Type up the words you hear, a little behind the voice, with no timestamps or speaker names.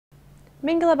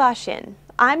Mingalabashin.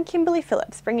 I'm Kimberly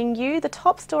Phillips, bringing you the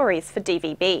top stories for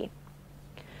DVB.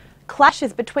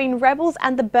 Clashes between rebels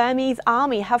and the Burmese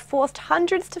army have forced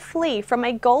hundreds to flee from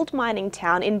a gold mining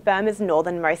town in Burma's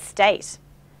northernmost state.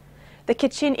 The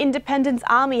Kachin Independence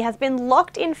Army has been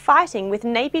locked in fighting with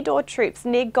Naypyidaw troops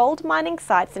near gold mining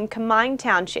sites in Kamine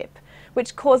Township,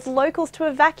 which caused locals to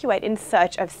evacuate in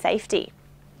search of safety.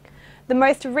 The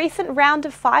most recent round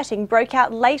of fighting broke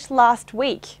out late last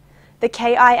week. The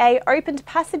KIA opened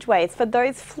passageways for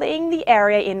those fleeing the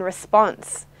area in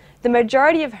response, the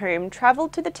majority of whom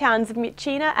travelled to the towns of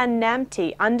Myitkyina and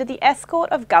Namti under the escort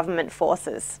of government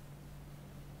forces.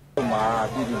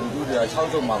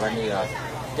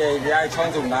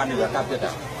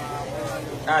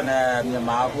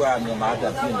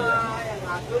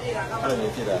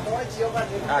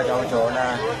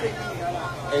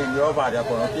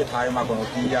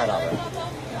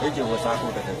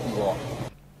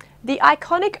 The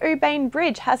iconic Bein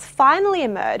Bridge has finally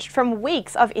emerged from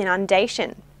weeks of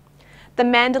inundation. The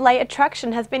Mandalay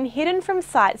attraction has been hidden from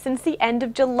sight since the end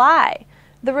of July,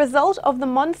 the result of the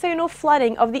monsoonal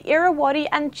flooding of the Irrawaddy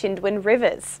and Chindwin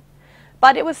rivers.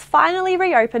 But it was finally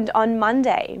reopened on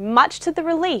Monday, much to the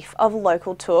relief of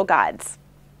local tour guides.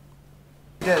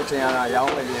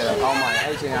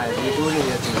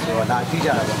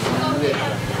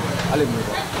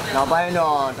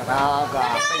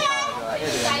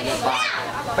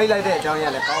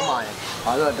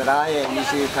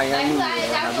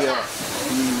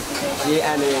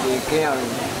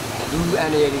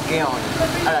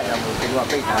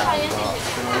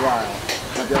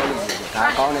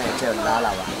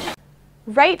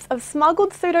 Rates of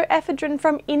smuggled pseudoephedrine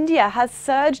from India has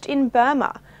surged in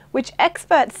Burma, which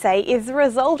experts say is the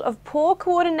result of poor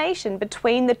coordination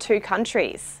between the two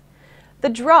countries. The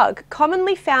drug,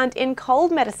 commonly found in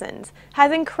cold medicines,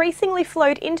 has increasingly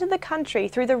flowed into the country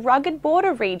through the rugged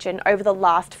border region over the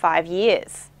last 5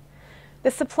 years.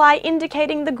 The supply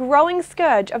indicating the growing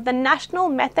scourge of the national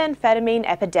methamphetamine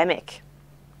epidemic.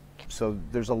 So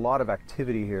there's a lot of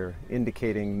activity here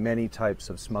indicating many types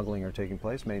of smuggling are taking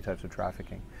place, many types of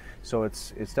trafficking. So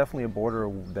it's definitely a border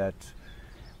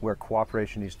where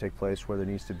cooperation needs to take place, where there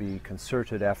needs to be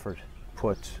concerted effort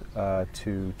put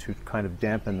to kind of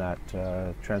dampen that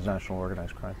transnational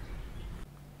organized crime.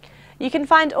 You can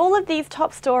find all of these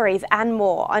top stories and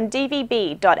more on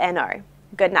dvb.no.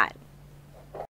 Good night.